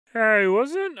Hey,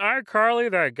 wasn't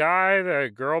iCarly that guy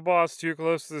that girl bossed too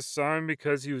close to the sun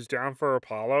because he was down for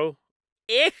Apollo?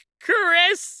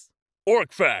 Icarus!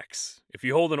 Orc facts. If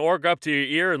you hold an orc up to your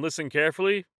ear and listen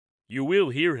carefully, you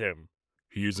will hear him.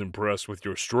 He is impressed with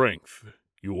your strength.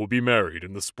 You will be married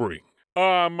in the spring.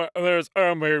 There's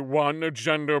only one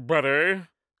gender, buddy.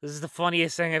 This is the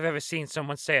funniest thing I've ever seen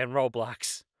someone say on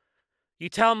Roblox. You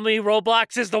tell me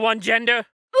Roblox is the one gender?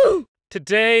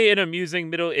 Today, in amusing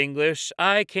Middle English,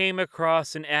 I came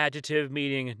across an adjective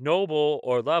meaning noble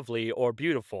or lovely or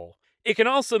beautiful. It can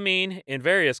also mean, in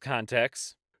various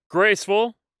contexts,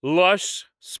 graceful, lush,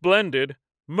 splendid,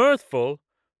 mirthful,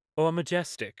 or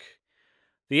majestic.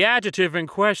 The adjective in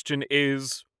question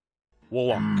is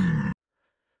wonk.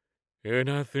 And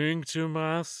I think to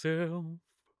myself,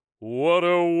 what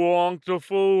a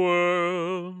wonderful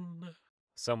world.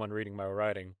 Someone reading my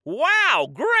writing. Wow,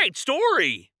 great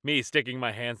story! Me sticking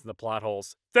my hands in the plot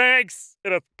holes. Thanks!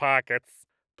 In its pockets.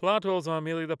 Plot holes are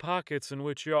merely the pockets in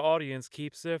which your audience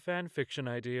keeps their fanfiction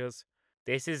ideas.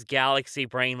 This is galaxy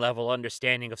brain level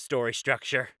understanding of story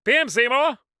structure. PM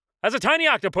Seymour! As a tiny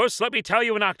octopus, let me tell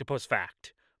you an octopus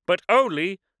fact. But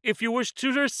only if you wish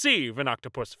to receive an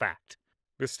octopus fact.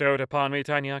 Bestowed upon me,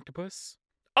 tiny octopus.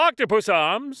 Octopus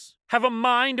arms have a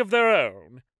mind of their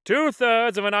own.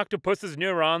 2/3 of an octopus's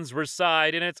neurons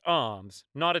reside in its arms,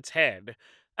 not its head.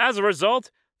 As a result,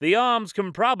 the arms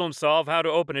can problem solve how to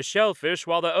open a shellfish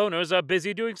while the owners are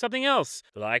busy doing something else,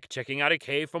 like checking out a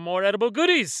cave for more edible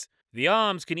goodies. The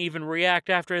arms can even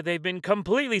react after they've been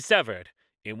completely severed.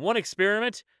 In one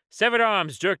experiment, severed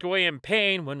arms jerked away in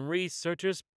pain when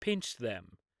researchers pinched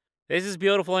them. This is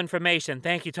beautiful information.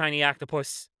 Thank you, tiny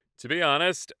octopus. To be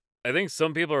honest, I think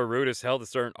some people are rude as hell to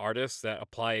certain artists that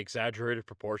apply exaggerated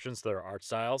proportions to their art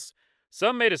styles.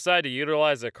 Some may decide to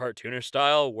utilize a cartoonish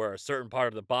style where a certain part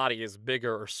of the body is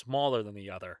bigger or smaller than the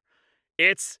other.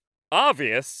 It's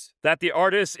obvious that the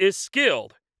artist is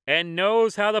skilled and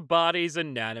knows how the body's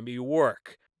anatomy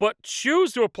work, but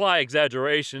choose to apply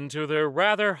exaggeration to their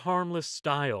rather harmless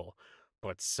style.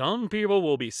 But some people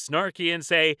will be snarky and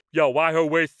say, yo, why her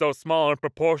waist so small in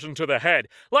proportion to the head?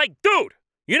 Like, dude!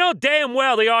 You know damn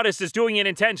well the artist is doing it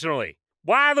intentionally.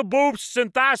 Why are the boobs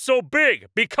and thighs so big?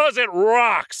 Because it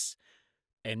rocks!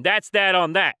 And that's that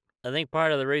on that. I think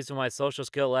part of the reason why social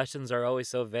skill lessons are always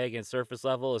so vague and surface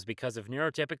level is because if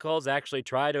neurotypicals actually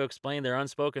try to explain their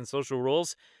unspoken social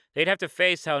rules, they'd have to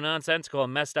face how nonsensical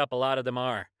and messed up a lot of them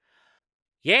are.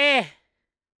 Yeah,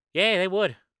 they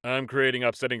would. I'm creating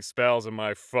upsetting spells in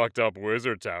my fucked up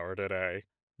wizard tower today.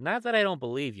 Not that I don't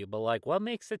believe you, but like, what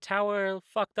makes the tower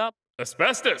fucked up?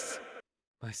 Asbestos!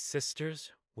 My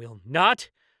sisters will not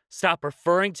stop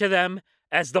referring to them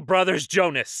as the Brothers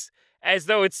Jonas, as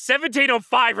though it's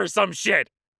 1705 or some shit.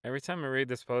 Every time I read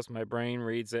this post, my brain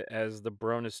reads it as the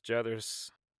Bronus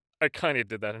Jethers. I kinda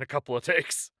did that in a couple of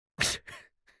takes. I'm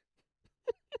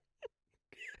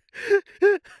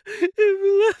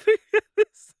laughing at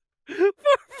this for a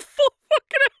full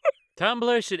fucking hour.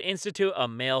 Tumblr should institute a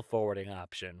mail forwarding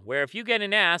option, where if you get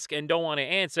an ask and don't want to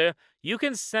answer, you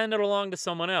can send it along to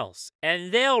someone else,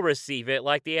 and they'll receive it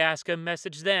like the asker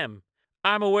messaged them.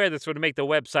 I'm aware this would make the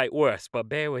website worse, but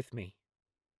bear with me.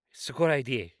 It's a good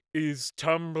idea. Is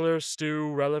Tumblr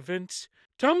still relevant?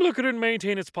 Tumblr couldn't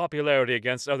maintain its popularity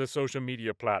against other social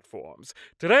media platforms.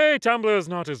 Today, Tumblr is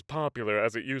not as popular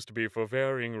as it used to be for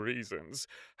varying reasons.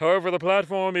 However, the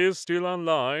platform is still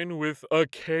online with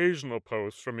occasional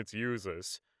posts from its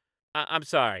users. I'm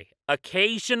sorry,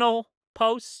 occasional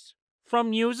posts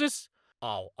from users?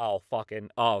 Oh,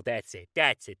 that's it!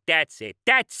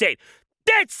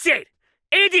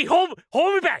 Andy, hold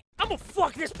me back! I'm gonna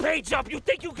fuck this page up! You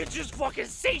think you can just fucking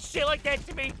say shit like that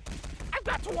to me? I've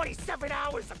got 27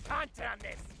 hours of content on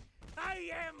this! I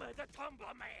am the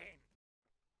Tumblr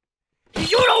Man!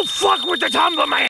 You don't fuck with the Tumblr Man!